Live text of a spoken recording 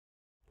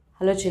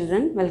Hello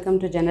children, welcome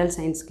to General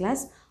Science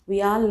class.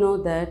 We all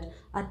know that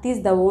Earth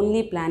is the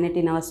only planet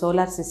in our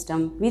solar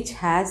system which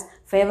has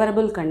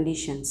favorable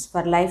conditions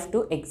for life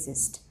to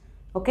exist.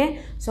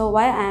 Okay, so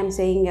why I am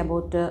saying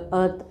about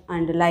Earth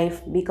and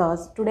life?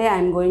 Because today I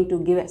am going to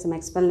give some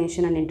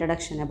explanation and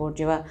introduction about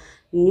your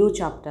new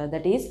chapter,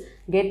 that is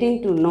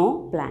Getting to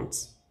Know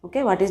Plants.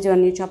 Okay, what is your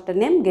new chapter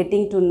name?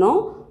 Getting to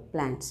Know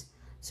Plants.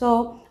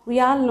 So we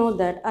all know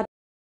that Earth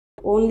is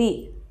the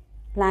only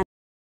planet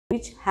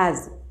which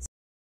has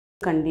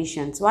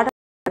conditions. What are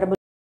favorable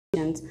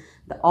conditions?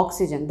 The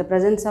oxygen, the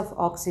presence of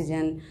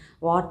oxygen,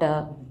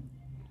 water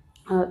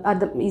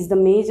is the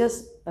major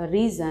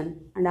reason,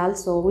 and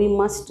also we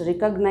must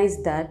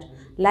recognize that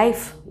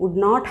life would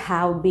not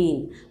have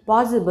been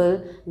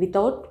possible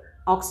without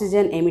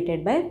oxygen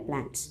emitted by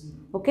plants.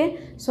 Okay,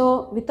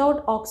 so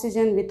without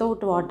oxygen,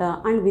 without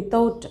water and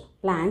without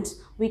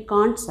plants we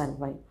can't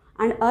survive,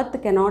 and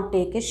earth cannot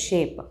take a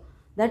shape.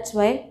 That's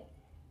why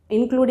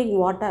including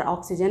water,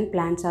 oxygen,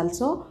 plants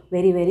also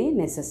very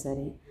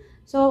necessary.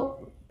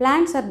 So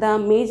plants are the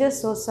major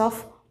source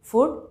of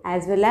food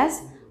as well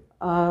as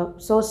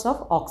source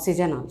of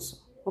oxygen also.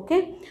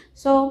 Okay,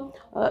 so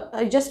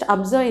just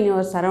observe in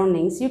your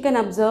surroundings. You can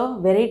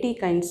observe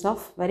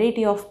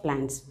variety of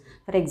plants.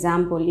 For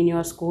example, in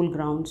your school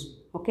grounds,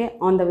 okay,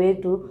 on the way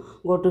to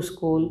go to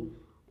school,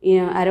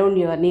 around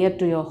your near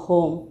to your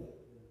home,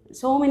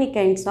 so many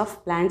kinds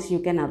of plants you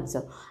can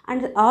observe,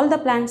 and all the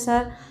plants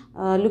are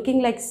looking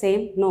like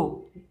same?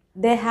 No,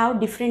 they have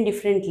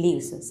different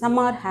leaves. Some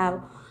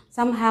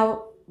have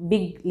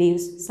big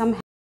leaves, some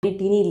have very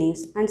teeny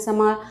leaves, and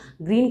some are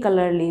green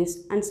color leaves,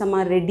 and some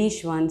are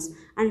reddish ones,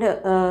 and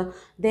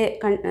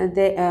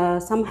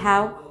some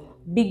have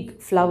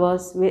big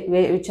flowers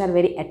which are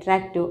very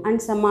attractive,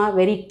 and some are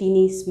very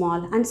teeny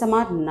small, and some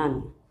are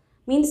none.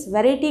 Means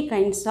variety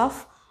kinds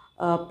of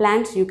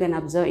plants you can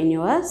observe in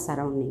your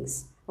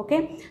surroundings.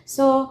 Okay,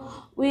 so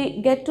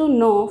we get to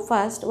know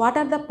first what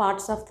are the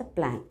parts of the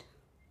plant.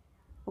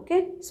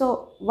 Okay,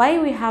 so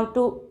why we have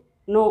to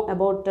know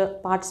about the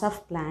parts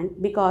of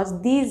plant? Because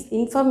these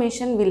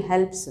information will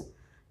help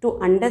to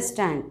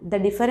understand the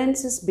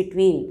differences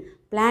between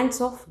plants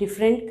of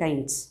different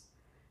kinds.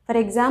 For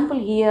example,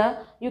 here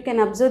you can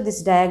observe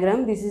this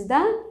diagram. This is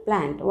the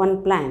plant,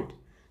 one plant.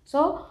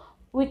 So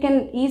we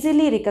can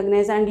easily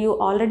recognize, and you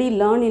already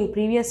learned in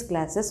previous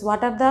classes,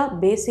 what are the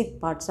basic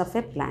parts of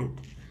a plant.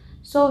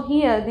 So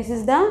here this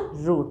is the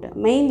root.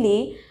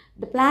 Mainly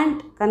the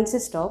plant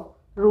consists of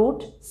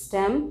root,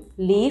 stem,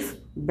 leaf,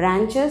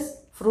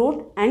 branches,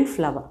 fruit and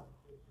flower.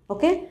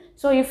 Okay,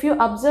 so if you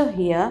observe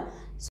here,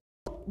 so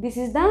this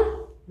is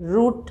the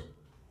root.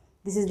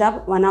 This is the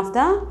one of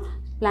the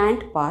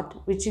plant part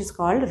which is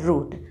called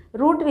root.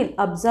 Root will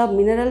absorb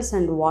minerals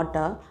and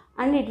water,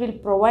 and it will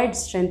provide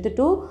strength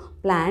to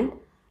plant,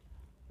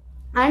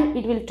 and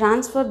it will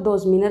transfer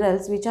those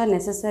minerals which are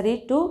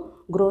necessary to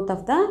growth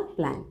of the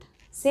plant.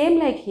 Same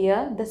like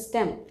here the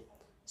stem.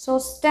 So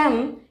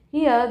stem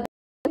here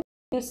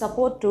gives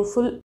support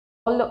to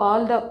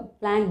all the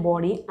plant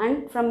body,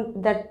 and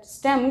from that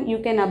stem you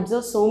can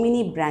observe so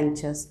many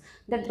branches.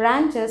 That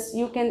branches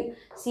you can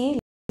see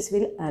leaves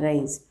will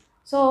arise.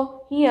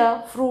 So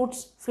here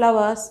fruits,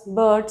 flowers,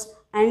 birds,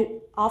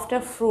 and after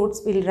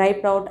fruits will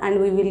ripe out,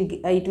 and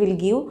it will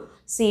give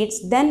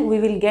seeds. Then we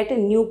will get a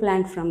new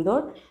plant from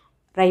those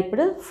ripe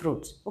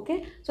fruits.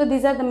 Okay, so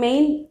these are the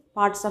main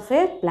parts of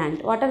a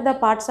plant. What are the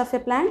parts of a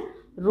plant?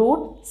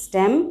 Root,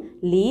 stem,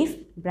 leaf,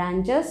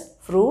 branches,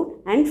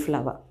 fruit and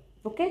flower.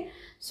 Okay,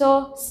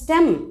 so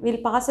stem will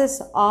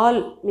passes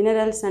all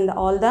minerals and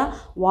all the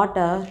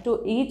water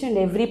to each and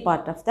every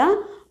part of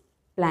the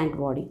plant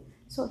body.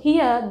 So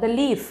here the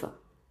leaf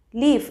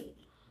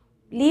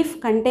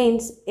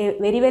contains a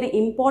very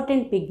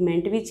important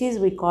pigment which is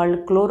we call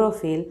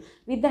chlorophyll.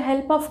 With the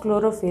help of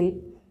chlorophyll,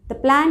 the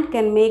plant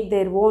can make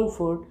their own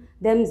food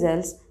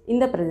themselves in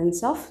the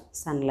presence of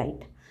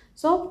sunlight.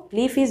 So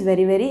leaf is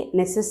very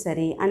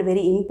necessary and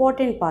very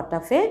important part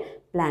of a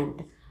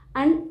plant.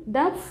 And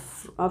the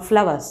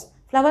flowers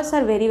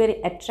are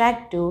very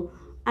attractive,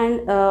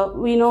 and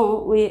we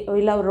know we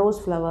love rose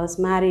flowers,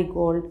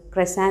 marigold,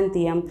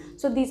 chrysanthemum.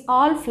 So these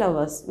all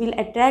flowers will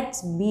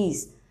attract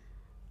bees.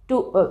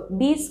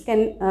 Bees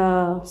can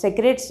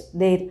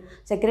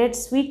secrete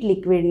sweet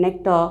liquid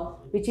nectar,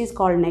 which is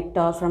called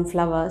nectar, from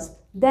flowers.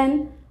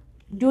 Then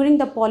during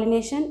the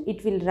pollination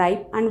it will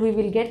ripe, and we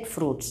will get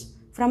fruits.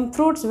 From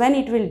fruits, when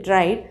it will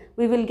dry,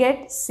 we will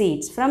get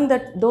seeds. From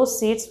those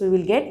seeds we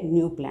will get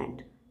new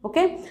plant.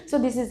 Okay, so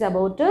this is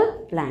about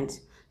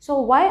plants.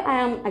 So why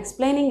I am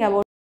explaining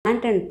about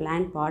plant and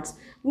plant parts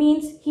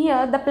means,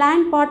 here the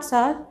plant parts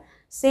are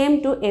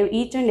same to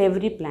each and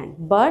every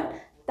plant, but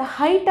the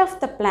height of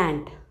the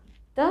plant,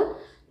 the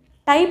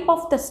type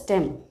of the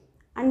stem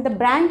and the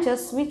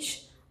branches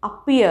which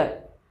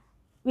appear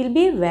will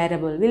be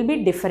variable, will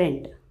be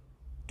different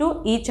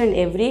to each and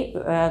every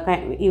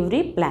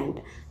plant.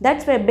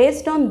 That's why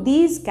based on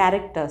these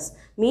characters,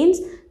 means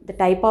the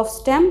type of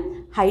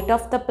stem, height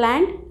of the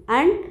plant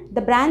and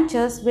the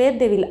branches where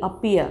they will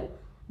appear,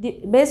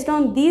 Based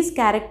on these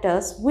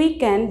characters, we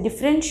can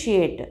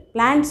differentiate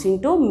plants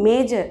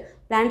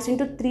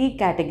into three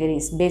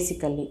categories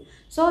basically.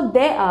 So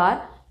they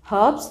are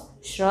herbs,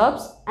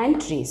 shrubs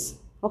and trees.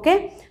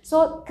 Okay.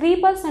 So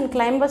creepers and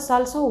climbers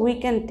also we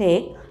can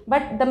take,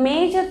 but the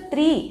major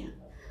three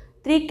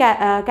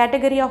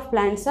category of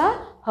plants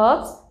are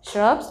herbs,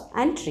 shrubs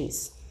and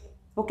trees.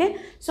 Okay.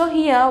 So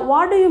here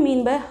what do you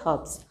mean by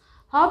herbs?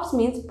 Herbs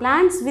means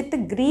plants with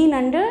green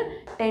and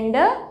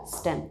tender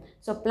stem.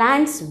 So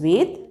plants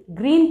with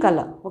green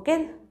color,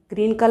 okay,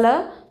 green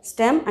color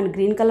stem and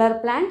green color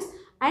plants,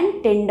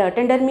 and tender.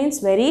 Tender means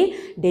very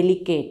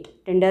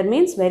delicate. Tender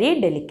means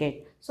very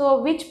delicate.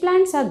 So which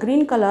plants are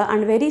green color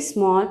and very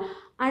small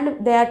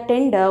and they are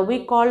tender,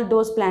 we call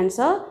those plants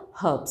are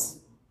herbs.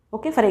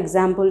 Okay, for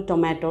example,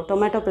 tomato.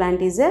 Tomato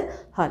plant is a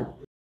herb.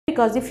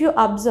 Because if you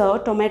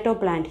observe tomato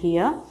plant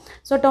here,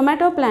 so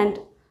tomato plant,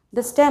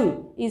 the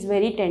stem is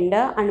very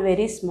tender and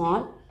very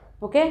small,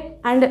 okay,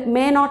 and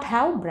may not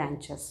have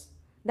branches.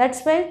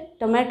 That's why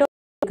tomato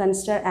is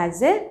considered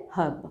as a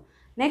herb.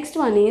 Next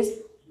one is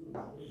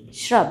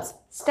shrubs.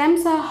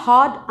 Stems are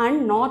hard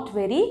and not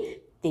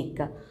very thick.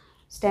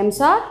 Stems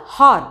are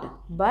hard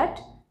but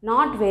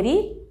not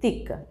very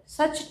thick.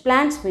 Such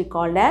plants we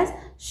called as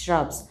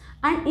shrubs.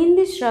 And in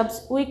these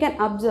shrubs we can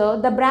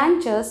observe the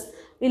branches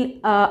will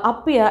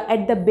appear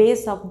at the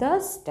base of the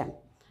stem.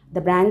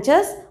 The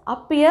branches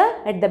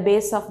appear at the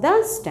base of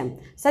the stem.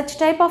 Such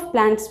type of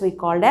plants we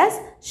called as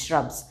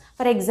shrubs.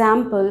 For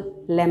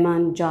example,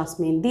 lemon,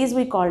 jasmine, these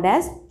we called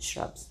as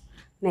shrubs.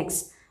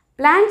 Next,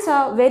 plants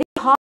are very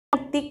hard,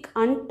 thick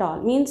and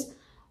tall. Means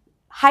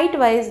height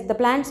wise the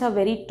plants are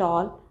very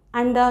tall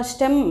and the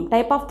stem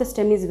type of the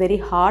stem is very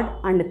hard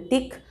and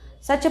thick.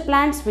 Such a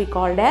plants we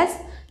called as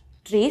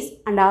trees,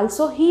 and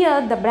also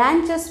here the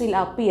branches will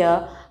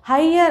appear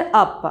higher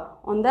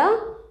up on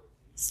the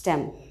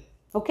stem.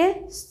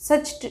 Okay,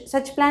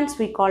 such plants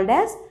we called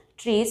as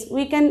trees.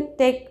 We can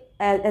take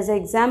as an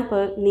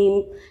example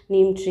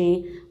neem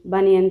tree,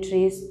 banyan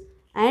trees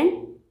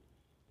and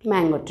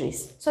mango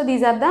trees. So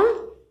these are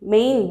the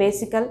main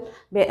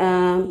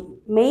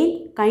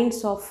main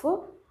kinds of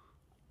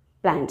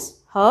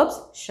plants: herbs,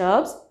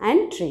 shrubs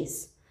and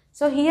trees.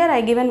 So here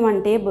I given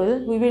one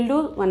table. We will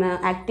do one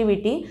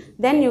activity.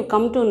 Then you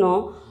come to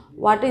know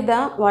what is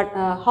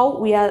how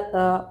we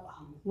are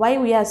why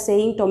we are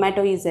saying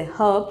tomato is a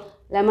herb,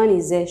 lemon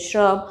is a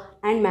shrub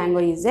and mango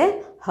is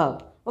a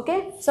herb.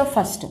 Okay. So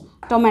first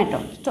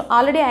tomato. So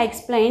already I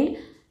explained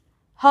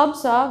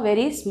herbs are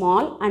very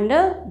small and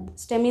the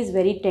stem is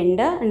very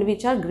tender and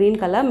which are green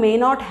color, may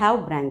not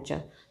have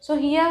branches. So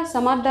here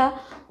some of the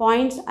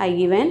points I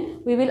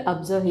given, we will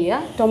observe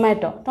here.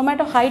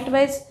 Tomato height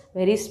wise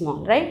very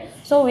small, right?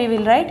 So we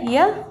will write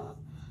here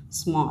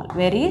small,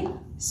 very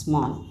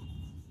small.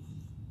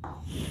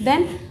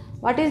 Then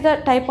what is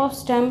the type of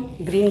stem?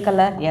 Green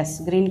color,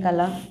 yes, green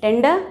color.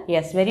 Tender,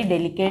 yes, very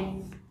delicate.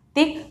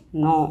 Thick,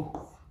 no.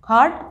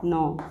 Hard,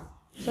 no.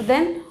 So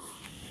then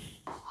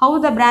how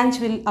the branch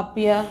will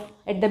appear?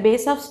 At the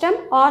base of stem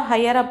or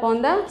higher up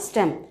on the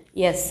stem?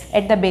 Yes,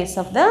 at the base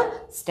of the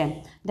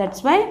stem.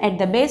 That's why at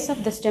the base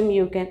of the stem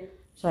you can,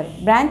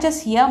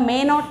 branches here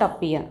may not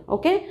appear.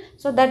 Okay.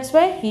 So that's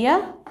why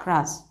here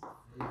cross.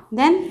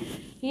 Then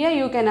here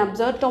you can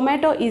observe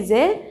tomato is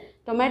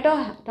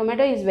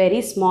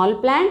very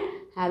small plant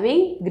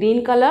having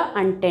green color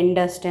and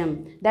tender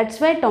stem. That's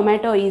why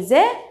tomato is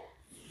a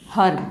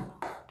herb.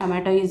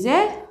 Tomato is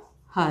a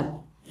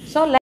herb.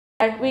 So like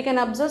that we can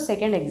observe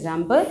second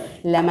example,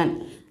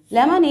 lemon.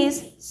 Lemon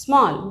is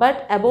small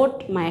but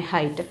about my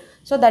height.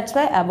 So that's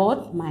why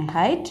about my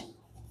height.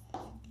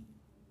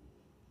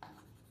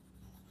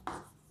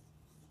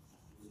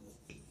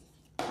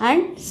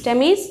 And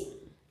stem is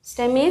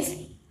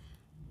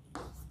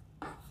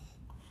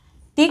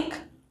thick.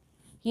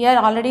 Here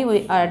already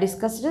we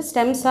discussed it.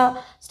 Stems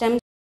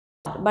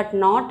but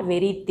not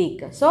very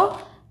thick. So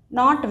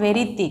not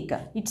very thick.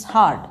 It's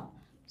hard.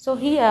 So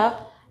here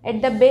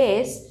at the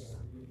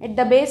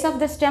base of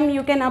the stem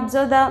you can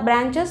observe the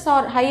branches,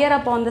 or higher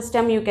up on the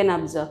stem you can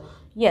observe.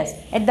 Yes,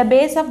 at the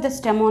base of the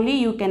stem only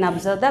you can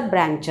observe the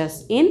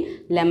branches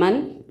in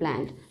lemon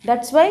plant.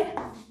 That's why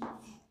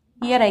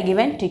here I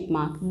given tick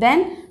mark.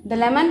 Then the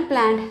lemon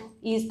plant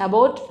is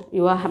about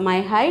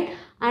my height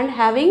and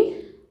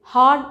having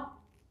hard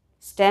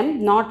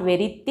stem, not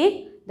very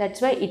thick.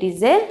 That's why it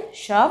is a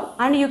shrub,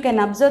 and you can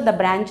observe the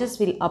branches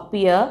will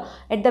appear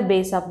at the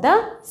base of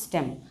the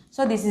stem.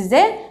 So this is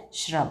a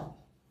shrub.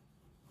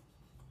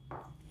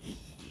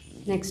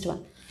 Next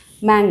one,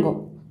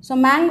 mango. So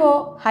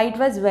mango height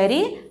was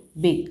very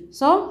big.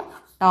 So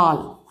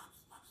tall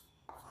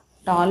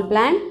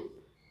plant,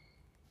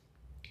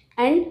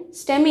 and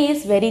stem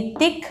is very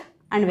thick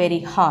and very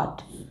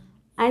hard,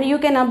 and you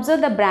can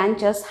observe the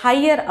branches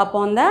higher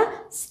upon the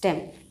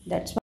stem.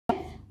 That's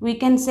why we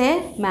can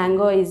say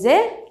mango is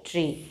a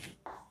tree.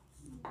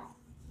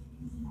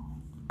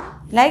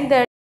 Like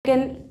that you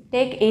can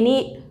take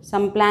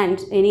some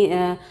plants,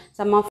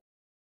 some of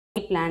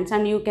plants,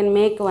 and you can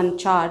make one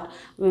chart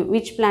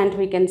which plant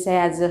we can say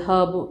as a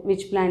herb,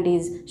 which plant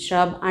is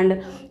shrub,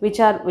 and which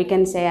are we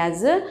can say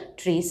as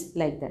trees,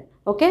 like that.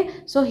 Okay,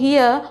 so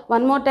here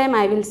one more time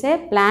I will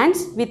say,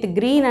 plants with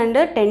green and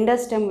tender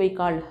stem we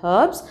call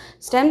herbs.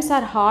 Stems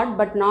are hard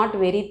but not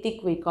very thick,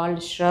 we call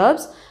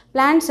shrubs.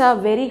 Plants are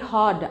very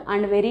hard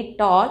and very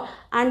tall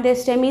and their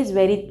stem is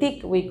very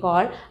thick, we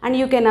call, and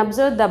you can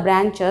observe the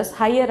branches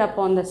higher up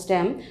on the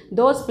stem.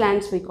 Those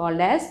plants we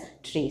call as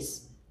trees.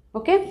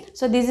 Okay,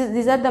 so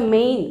these are the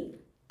main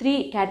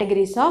three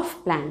categories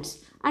of plants.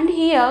 And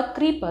here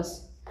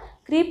creepers.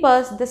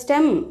 Creepers, the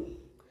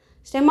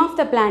stem of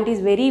the plant is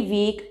very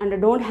weak and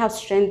don't have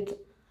strength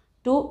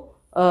to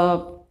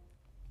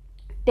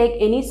take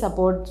any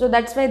support, so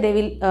that's why they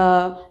will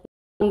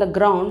on the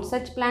ground.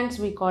 Such plants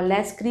we call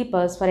as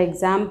creepers. For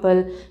example,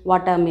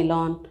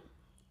 watermelon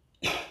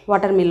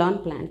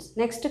plants.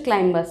 Next,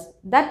 climbers.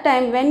 That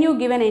time when you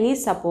given any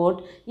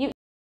support,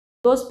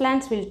 those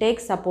plants will take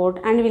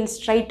support and will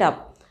straight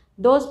up.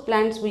 Those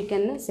plants we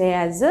can say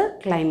as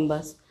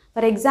climbers.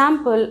 For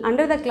example,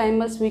 under the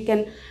climbers we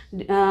can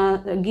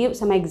give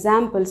some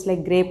examples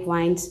like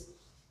grapevines,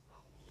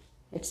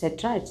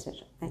 etc.,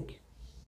 etc. Thank you.